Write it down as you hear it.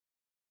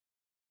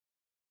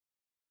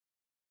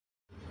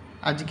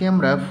আজকে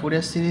আমরা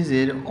ফুরিয়ার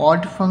সিরিজের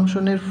অড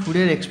ফাংশনের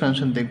ফুরিয়ার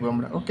এক্সপ্যানশন দেখব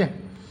আমরা। ওকে,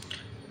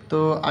 তো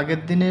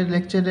আগের দিনের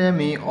লেকচারে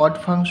আমি অড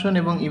ফাংশন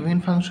এবং ইভেন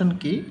ফাংশন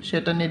কি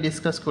সেটা নিয়ে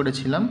ডিসকাস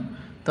করেছিলাম।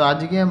 তো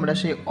আজকে আমরা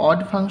সেই অড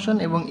ফাংশন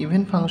এবং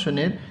ইভেন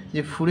ফাংশনের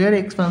যে ফুরিয়ার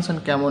এক্সপ্যানশন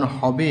কেমন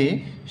হবে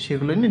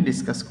সেগুলো নিয়ে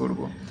ডিসকাস করব।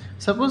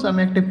 সাপোজ আমি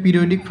একটা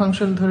পিরিয়ডিক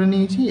ফাংশন ধরে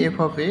নিয়েছি এফ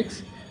অফ এক্স,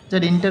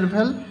 যার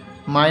ইন্টারভ্যাল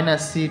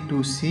 -c টু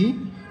c।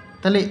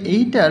 তাহলে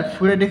এইটার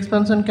ফুরিয়ার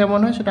এক্সপ্যানশন কেমন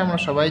হয় সেটা আমরা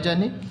সবাই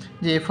জানি,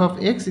 যে F of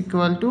x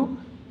equal to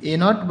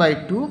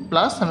a0/2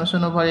 plus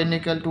summation over n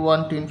equal to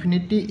 1 to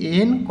infinity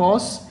n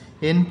cos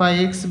n pi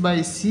x by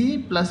c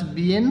plus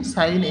bn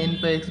sin n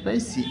pi x by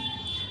c।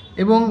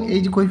 এবং এই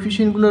যে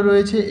কোএফিসিয়েন্টগুলো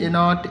রয়েছে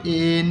a0,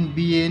 an,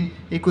 bn,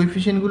 এই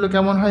কোএফিসিয়েন্টগুলো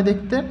কেমন হয়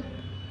দেখতে?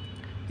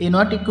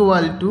 a0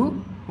 equal to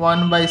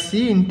 1/c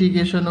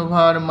integration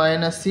over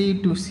 -c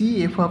two c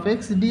f of x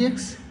dx,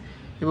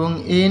 এবং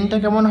anটা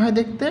কেমন হয়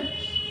দেখতে?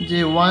 যে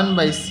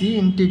 1/c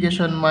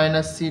integration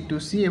 -c two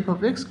c f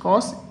of x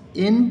cos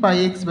n pi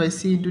x by c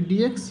into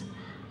dx,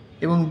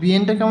 এবং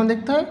bnটা কেমন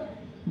দেখতে হয়?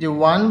 যে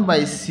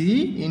 1/c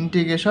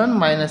integration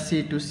 -c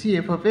two c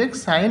f of x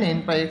sin n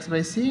pi x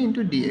by c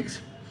into dx।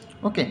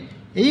 ওকে,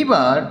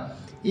 এইবার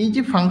এই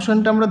যে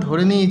ফাংশনটা আমরা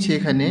ধরে নিয়েছি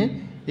এখানে,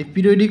 এই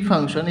পিরিয়ডিক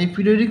ফাংশন, এই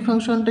পিরিয়ডিক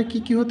ফাংশনটা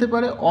কি হতে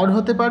পারে? অড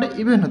হতে পারে,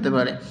 ইভেন হতে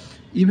পারে।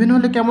 ইভেন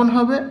হলে কেমন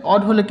হবে,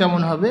 অড হলে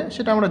কেমন হবে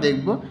সেটা আমরা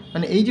দেখব।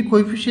 মানে এই যে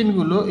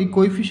কোএফিসিয়েন্টগুলো, এই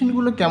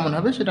কোএফিসিয়েন্টগুলো কেমন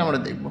হবে সেটা আমরা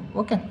দেখব।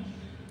 ওকে,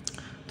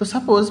 তো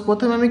সাপোজ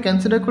প্রথমে আমি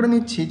কনসিডার করে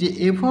নিচ্ছি যে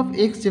এফ অফ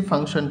এক্স যে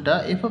ফাংশনটা,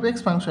 এফ অফ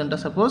এক্স ফাংশনটা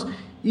সাপোজ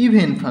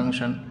ইভেন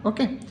ফাংশন।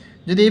 ওকে,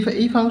 যদি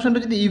এই ফাংশনটা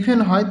যদি ইভেন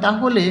হয়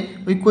তাহলে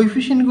ওই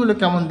কোএফিসিয়েন্টগুলো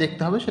কেমন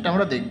দেখতে হবে সেটা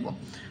আমরা দেখব।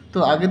 তো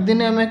আগের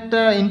দিনে আমি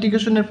একটা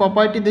ইন্টিগ্রেশনের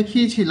প্রপার্টি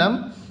দেখিয়েছিলাম,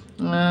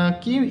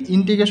 কি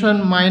ইন্টিগ্রেশন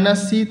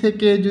 -c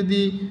থেকে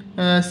যদি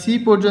c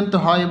পর্যন্ত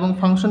হয় এবং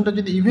ফাংশনটা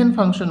যদি ইভেন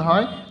ফাংশন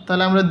হয়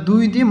তাহলে আমরা 2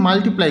 দিয়ে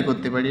মাল্টিপ্লাই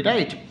করতে পারি,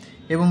 রাইট?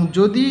 এবং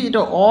যদি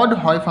এটা অড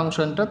হয়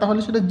ফাংশনটা তাহলে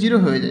সেটা 0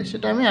 হয়ে যায়,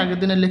 সেটা আমি আগের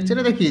দিনের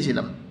লেকচারে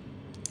দেখিয়েছিলাম।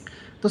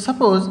 তো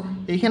সাপোজ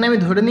এখানে আমি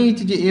ধরে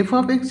নিয়েছি যে এফ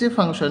অফ এক্স যে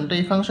ফাংশনটা,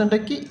 এই ফাংশনটা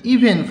কি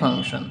ইভেন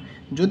ফাংশন।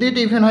 যদি এটা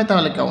ইভেন হয়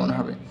তাহলে কেমন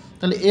হবে?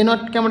 তাহলে এ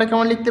নটকে আমরা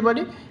কেমন লিখতে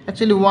পারি?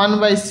 Actually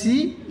 1/c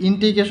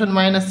integration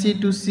 -c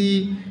two c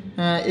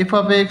F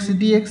of x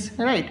dx,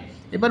 right?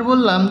 এবার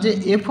বললাম যে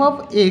এফ অফ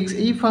এক্স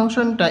এই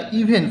ফাংশনটা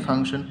ইভেন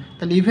ফাংশন,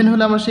 তাহলে ইভেন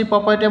হলে আমরা সেই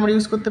প্রপার্টি আমরা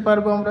ইউজ করতে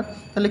পারবো। আমরা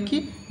তাহলে কি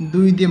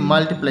 2 দিয়ে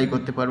মাল্টিপ্লাই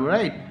করতে পারবো,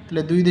 রাইট?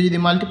 তাহলে 2 দিয়ে যদি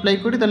মাল্টিপ্লাই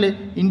করি তাহলে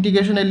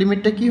ইন্টিগ্রেশনের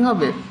লিমিটটা কি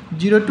হবে?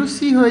 0 to c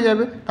হয়ে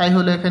যাবে। তাই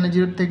হলো এখানে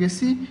 0 থেকে c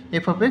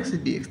F of x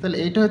dx. তাহলে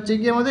এইটা হচ্ছে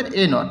কি আমাদের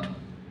এ নট।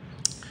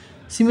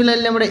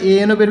 সিমিলারলি আমরা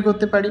an ও বের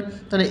করতে পারি।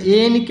 তাহলে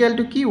an ইকুয়াল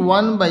টু কি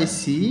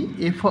 1/c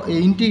F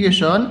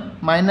integration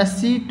 -c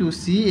two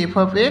c F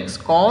of x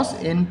cos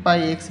n pi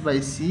x by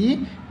c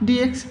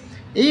dx।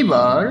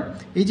 এইবার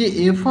এই যে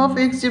এফ অফ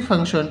এক্স যে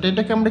ফাংশনটা,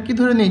 এটাকে আমরা কি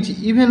ধরে নিয়েছি?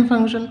 Even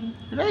function,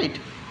 right?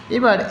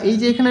 এবার এই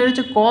যে এখানে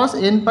রয়েছে cos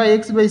n pi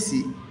x by c,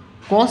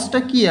 কসটা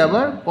কি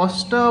আবার?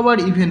 কসটা আবার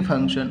ইভেন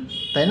ফাংশন,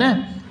 তাই না?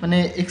 মানে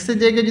এক্সের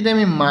জায়গায় যদি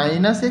আমি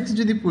 -x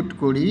যদি পুট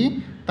করি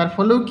তার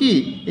ফলেও কি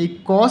এই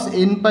cos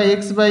n pi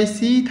x by c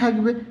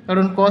থাকবে,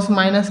 কারণ cos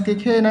মাইনাসকে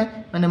খেয়ে নেয়,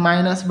 মানে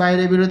মাইনাস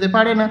বাইরে বেরোতে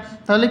পারে না।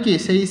 তাহলে কি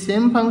সেই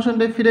সেম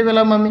ফাংশনটাই ফিরে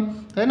পেলাম আমি,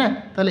 তাই না?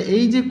 তাহলে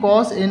এই যে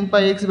cos n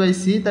pi x by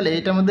c, তাহলে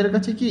এটা আমাদের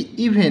কাছে কি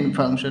ইভেন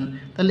ফাংশন।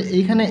 তাহলে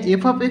এইখানে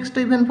F of extra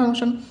even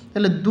function,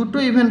 তাহলে দুটো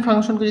ইভেন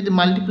ফাংশনকে যদি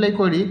মাল্টিপ্লাই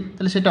করি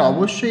তাহলে সেটা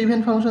অবশ্যই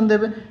ইভেন ফাংশন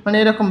দেবে। মানে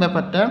এরকম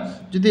ব্যাপারটা,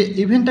 যদি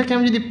ইভেনটাকে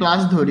আমি যদি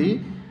প্লাস ধরি,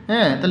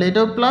 হ্যাঁ, তাহলে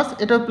এটাও প্লাস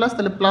এটাও প্লাস,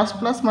 তাহলে প্লাস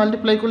প্লাস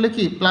মাল্টিপ্লাই করলে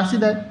কি প্লাসই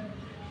দেয়।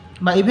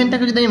 বা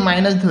ইভেন্টটাকে যদি আমি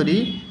মাইনাস ধরি,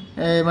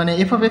 মানে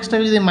এফ অফ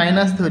এক্সটাকে যদি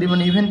মাইনাস ধরি,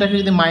 মানে ইভেন্টটাকে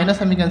যদি মাইনাস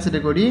আমি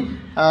কনসিডার করি,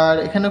 আর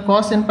এখানে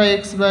cos n pi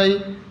x by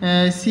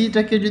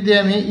c-টাকে যদি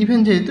আমি ইভেন,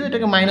 যেহেতু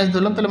এটাকে মাইনাস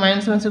ধরলাম, তাহলে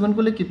মাইনাস মাইনাস গুণ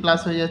করলে কি প্লাস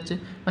হয়ে যাচ্ছে,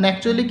 মানে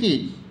অ্যাকচুয়ালি কি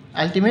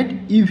আলটিমেট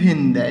ইভেন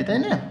দেয়, তাই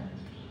না?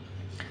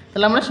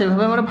 তাহলে আমরা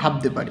সেভাবে আমরা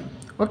ভাবতে পারি।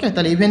 ওকে,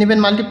 তাহলে ইভেন ইভেন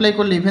মাল্টিপ্লাই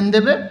করলে ইভেন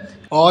দেবে,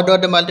 অড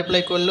অড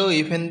মাল্টিপ্লাই করলেও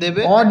ইভেন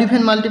দেবে, অড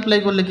ইভেন মাল্টিপ্লাই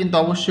করলে কিন্তু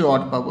অবশ্যই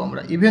অড পাবো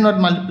আমরা, ইভেন অড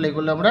মাল্টিপ্লাই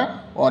করলে আমরা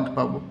অড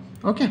পাবো।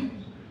 ওকে,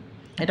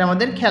 এটা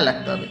আমাদের খেয়াল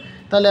রাখতে হবে।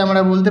 তাহলে আমরা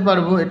বলতে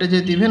পারবো এটা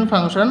যেহেতু ইভেন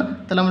ফাংশন,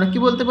 তাহলে আমরা কি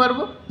বলতে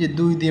পারবো? যে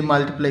 2 দিয়ে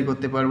মাল্টিপ্লাই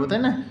করতে পারবো, তাই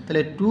না?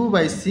 তাহলে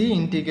 2/c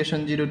integration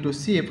 0 to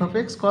c F of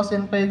x cos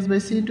n pi x by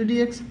c into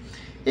dx।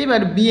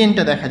 এইবার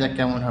বিএনটা দেখা যাক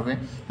কেমন হবে।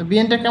 তো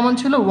বিএনটা কেমন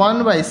ছিল?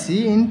 1/c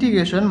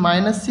integration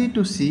 -c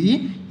to c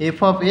F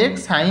of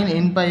x sin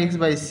n pi x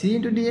by c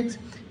into dx।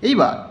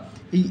 এইবার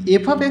এই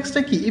এফ অফ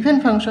এক্সটা কি even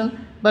function,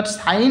 but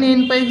sin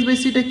n pi x by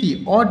c-টা কি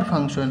অড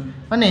ফাংশন।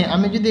 মানে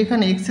আমি যদি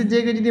এখানে এক্সের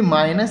জায়গায় যদি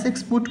 -x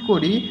পুট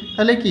করি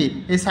তাহলে কি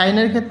এই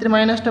সাইনের ক্ষেত্রে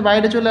মাইনাসটা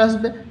বাইরে চলে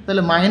আসবে,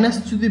 তাহলে মাইনাস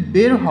যদি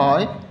বের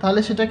হয় তাহলে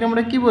সেটাকে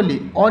আমরা কি বলি?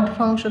 Odd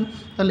function.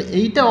 তাহলে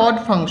এইটা অড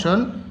ফাংশন,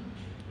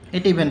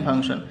 এটা ইভেন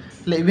ফাংশন।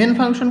 তাহলে ইভেন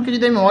ফাংশনকে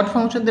যদি আমি অড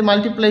ফাংশন দিয়ে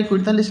মাল্টিপ্লাই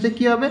করি তাহলে সেটা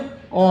কী হবে?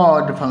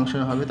 অড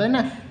ফাংশন হবে, তাই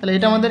না? তাহলে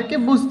এটা আমাদেরকে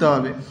বুঝতে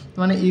হবে,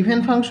 মানে ইভেন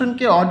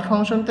ফাংশনকে অড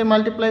ফাংশনতে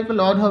মাল্টিপ্লাই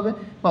করলে অড হবে,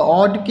 বা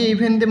অডকে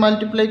ইভেন দিয়ে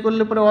মাল্টিপ্লাই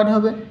করলে পরে অড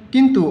হবে,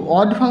 কিন্তু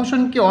অড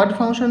ফাংশনকে অড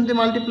ফাংশন দিয়ে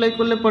মাল্টিপ্লাই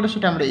করলে পরে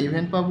সেটা আমরা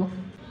ইভেন পাবো।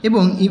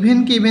 এবং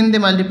ইভেনকে ইভেন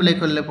দিয়ে মাল্টিপ্লাই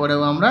করলে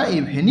পরেও আমরা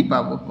ইভেনই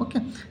পাবো। ওকে,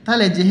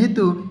 তাহলে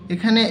যেহেতু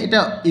এখানে এটা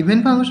ইভেন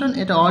ফাংশন,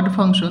 এটা অড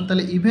ফাংশন,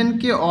 তাহলে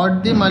ইভেনকে অড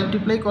দিয়ে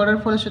মাল্টিপ্লাই করার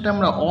ফলে সেটা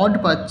আমরা অড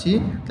পাচ্ছি,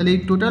 তাহলে এই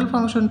টোটাল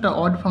ফাংশনটা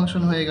অড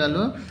ফাংশন হয়ে গেল।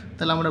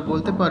 তাহলে আমরা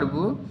বলতে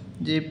পারবো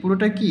যে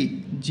পুরোটা কি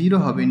জিরো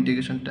হবে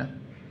ইন্টিগ্রেশনটা।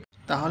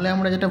 তাহলে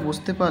আমরা যেটা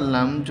বুঝতে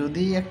পারলাম,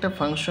 যদি একটা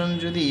ফাংশন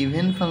যদি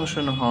ইভেন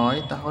ফাংশন হয়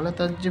তাহলে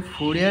তার যে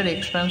ফুরিয়ার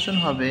এক্সপ্যানশন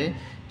হবে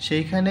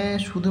সেইখানে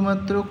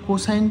শুধুমাত্র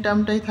কোসাইন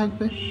টার্মটাই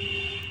থাকবে,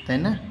 তাই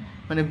না?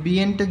 মানে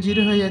বিএনটা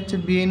জিরো হয়ে যাচ্ছে,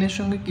 বিএনের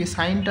সঙ্গে কি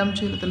সাইন টার্ম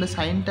ছিল, তাহলে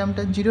সাইন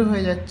টার্মটা জিরো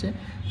হয়ে যাচ্ছে,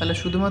 তাহলে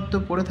শুধুমাত্র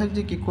পড়ে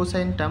থাকছে কি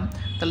কোসাইন টার্ম।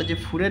 তাহলে যে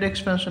ফুরিয়ার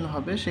এক্সপ্যানশন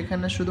হবে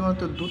সেখানে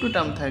শুধুমাত্র দুটো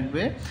টার্ম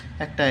থাকবে,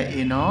 একটা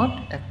এ নট,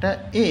 একটা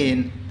এ এন।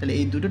 তাহলে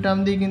এই দুটো টার্ম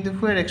দিয়ে কিন্তু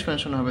ফুরিয়ার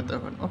এক্সপ্যানশন হবে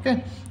তখন। ওকে,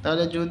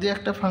 তাহলে যদি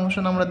একটা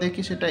ফাংশন আমরা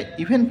দেখি সেটা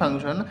ইভেন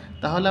ফাংশন,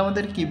 তাহলে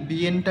আমাদের কি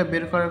বিএনটা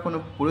বের করার কোনো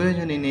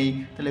প্রয়োজনই নেই।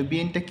 তাহলে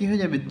বিএনটা কী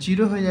হয়ে যাবে,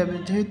 জিরো হয়ে যাবে,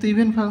 যেহেতু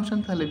ইভেন ফাংশন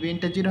তাহলে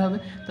বিএনটা জিরো হবে।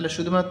 তাহলে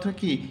শুধুমাত্র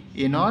কি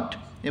এ নট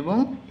এবং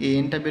এ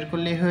এনটা বের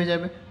করলেই হয়ে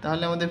যাবে,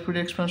 তাহলে আমাদের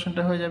ফুরিয়ার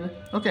এক্সপ্যানশনটা হয়ে যাবে।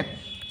 ওকে,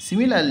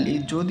 সিমিলারলি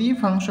যদি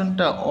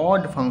ফাংশনটা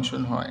অড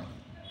ফাংশন হয়,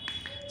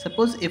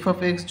 সাপোজ এফ অফ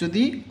এক্স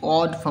যদি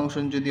অড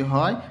ফাংশন যদি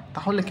হয়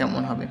তাহলে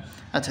কেমন হবে,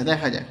 আচ্ছা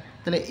দেখা যাক।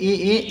 তাহলে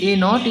এ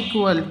নট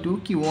ইকুয়াল টু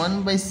কি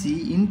 1/c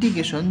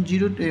integration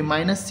 0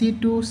 - c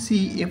two c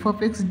F of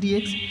x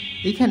dx.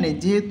 এখানে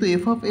যেহেতু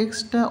F of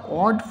extra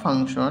odd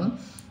function,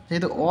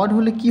 যেহেতু অড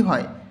হলে কি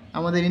হয়,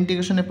 আমাদের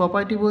ইন্টিগ্রেশনের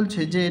প্রপার্টি বলছে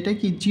যে এটা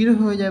কি জিরো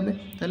হয়ে যাবে,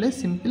 তাহলে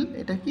সিম্পল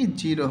এটা কি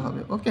জিরো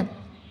হবে। ওকে,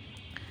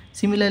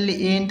 সিমিলারলি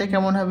এ এনটা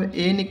কেমন হবে,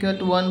 N equal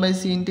to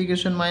 1/c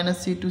integration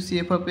 - c two c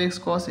F of x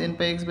cos n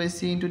pi x/c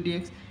into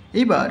dx.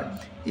 এইবার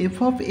এফ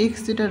অফ এক্স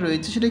যেটা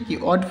রয়েছে সেটা কি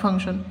অড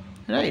ফাংশন,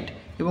 রাইট,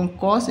 এবং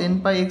cos n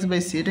pi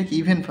x/c এটা কি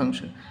ইভেন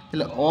ফাংশন।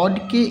 তাহলে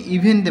অডকে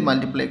ইভেন দিয়ে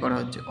মাল্টিপ্লাই করা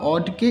হচ্ছে,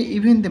 অডকে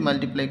ইভেন দিয়ে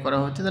মাল্টিপ্লাই করা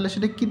হচ্ছে, তাহলে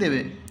সেটা কি দেবে,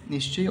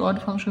 নিশ্চয়ই অড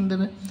ফাংশন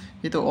দেবে,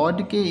 যেহেতু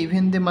অডকে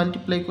ইভেন দিয়ে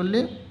মাল্টিপ্লাই করলে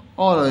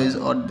অলওয়েজ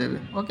অড দেবে।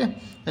 ওকে,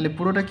 তাহলে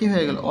পুরোটা কি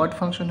হয়ে গেল, অড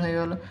ফাংশন হয়ে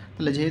গেল।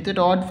 তাহলে যেহেতু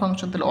এটা অড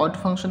ফাংশন, তাহলে অড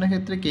ফাংশনের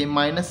ক্ষেত্রে কি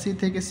 -c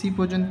থেকে c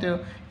পর্যন্ত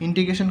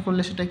ইন্টিগ্রেশন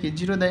করলে সেটা কি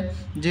জিরো দেয়,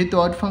 যেহেতু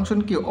অড ফাংশন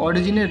কি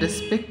অরিজিনের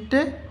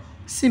রেসপেক্টে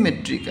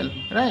সিমেট্রিক্যাল,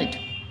 রাইট।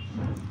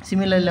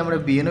 সিমিলারলি আমরা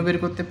বিএনও বের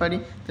করতে পারি,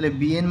 তাহলে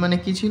বিএন মানে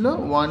কি ছিল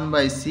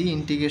 1/c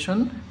integration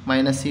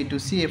 -c two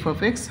c F of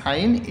x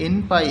sign n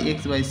pi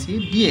x/c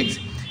dx.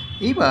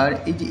 এইবার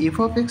এই যে এফ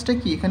অফ এক্সটা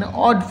কি এখানে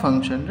অড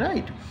ফাংশন,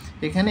 রাইট,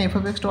 এখানে F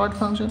of extra odd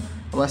function,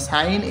 আবার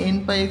সাইন n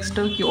pi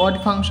এক্সটাও কি অড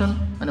ফাংশন,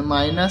 মানে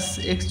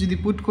 -x যদি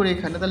পুট করে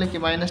এখানে তাহলে কি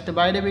মাইনাসটা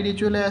বাইরে বেরিয়ে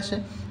চলে আসে,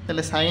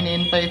 তাহলে সাইন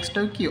n pi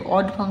এক্সটাও কি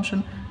অড ফাংশন।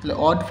 তাহলে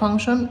odd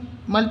function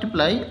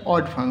multiply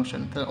odd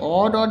function, তাহলে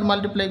অড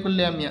মাল্টিপ্লাই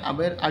করলে আমি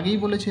আগেই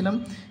বলেছিলাম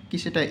কি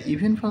সেটা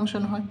ইভেন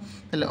ফাংশন হয়।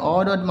 তাহলে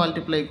অড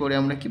মাল্টিপ্লাই করে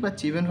আমরা কি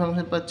পাচ্ছি, ইভেন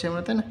ফাংশন পাচ্ছি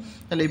আমরা, তাই না?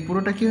 তাহলে এই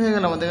পুরোটা কী হয়ে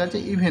গেল আমাদের কাছে,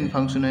 ইভেন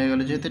ফাংশন হয়ে গেল।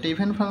 যেহেতু এটা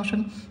ইভেন ফাংশন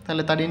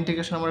তাহলে তার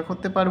ইন্টিগ্রেশন আমরা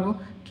করতে পারবো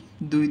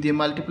 2 দিয়ে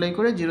মাল্টিপ্লাই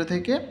করে 0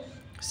 থেকে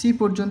c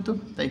পর্যন্ত,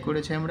 তাই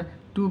করেছি আমরা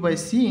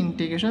 2/c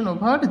integration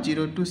over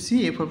 0 two c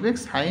F of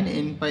x sign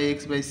n pi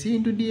x/c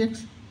into dx.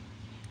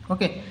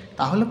 ওকে,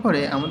 তাহলে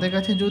পরে আমাদের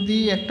কাছে যদি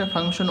একটা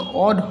ফাংশন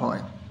অড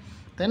হয়,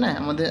 তাই না,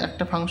 আমাদের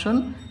একটা ফাংশন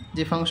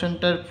যে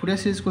ফাংশনটার ফুরিয়ার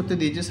সিরিজ করতে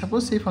দিয়েছে,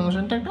 সাপোজ সেই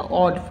ফাংশনটা একটা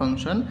অড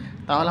ফাংশন,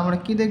 তাহলে আমরা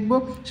কি দেখব,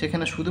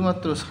 সেখানে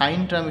শুধুমাত্র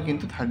সাইন টার্মে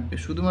কিন্তু থাকবে,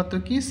 শুধুমাত্র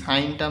কি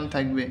সাইন টার্ম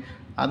থাকবে,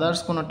 আদার্স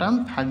কোনো টার্ম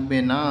থাকবে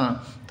না।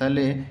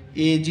 তাহলে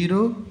a0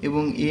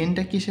 এবং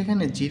এনটা কি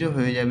সেখানে জিরো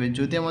হয়ে যাবে।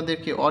 যদি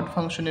আমাদেরকে অড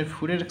ফাংশনের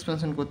ফুরিয়ার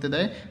এক্সপ্যানশন করতে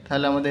দেয়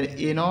তাহলে আমাদের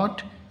এ নট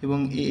এবং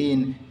এন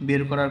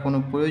বের করার কোনো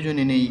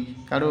প্রয়োজনই নেই,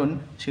 কারণ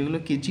সেগুলো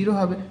কি জিরো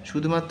হবে,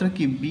 শুধুমাত্র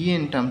কি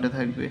বিএন টার্মটা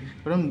থাকবে,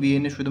 কারণ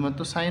বিএনে শুধুমাত্র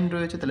সাইন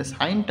রয়েছে, তাহলে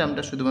সাইন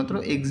টার্মটা শুধুমাত্র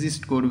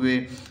এক্সিস্ট করবে।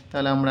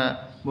 তাহলে আমরা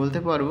বলতে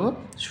পারবো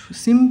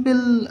সিম্পল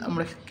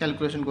আমরা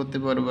ক্যালকুলেশন করতে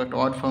পারবো একটা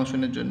অড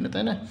ফাংশনের জন্য,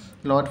 তাই না?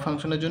 তাহলে অড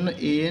ফাংশনের জন্য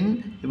এন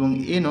এবং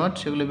এ নট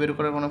সেগুলো বের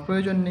করার কোনো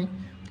প্রয়োজন নেই।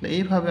 তাহলে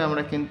এইভাবে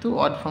আমরা কিন্তু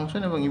অড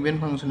ফাংশন এবং ইভেন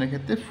ফাংশনের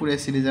ক্ষেত্রে ফুরিয়ার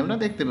সিরিজ আমরা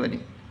দেখতে পারি।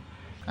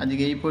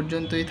 আজকে এই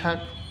পর্যন্তই থাক,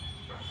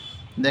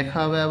 দেখা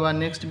হবে আবার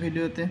নেক্সট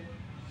ভিডিওতে।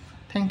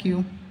 Thank you.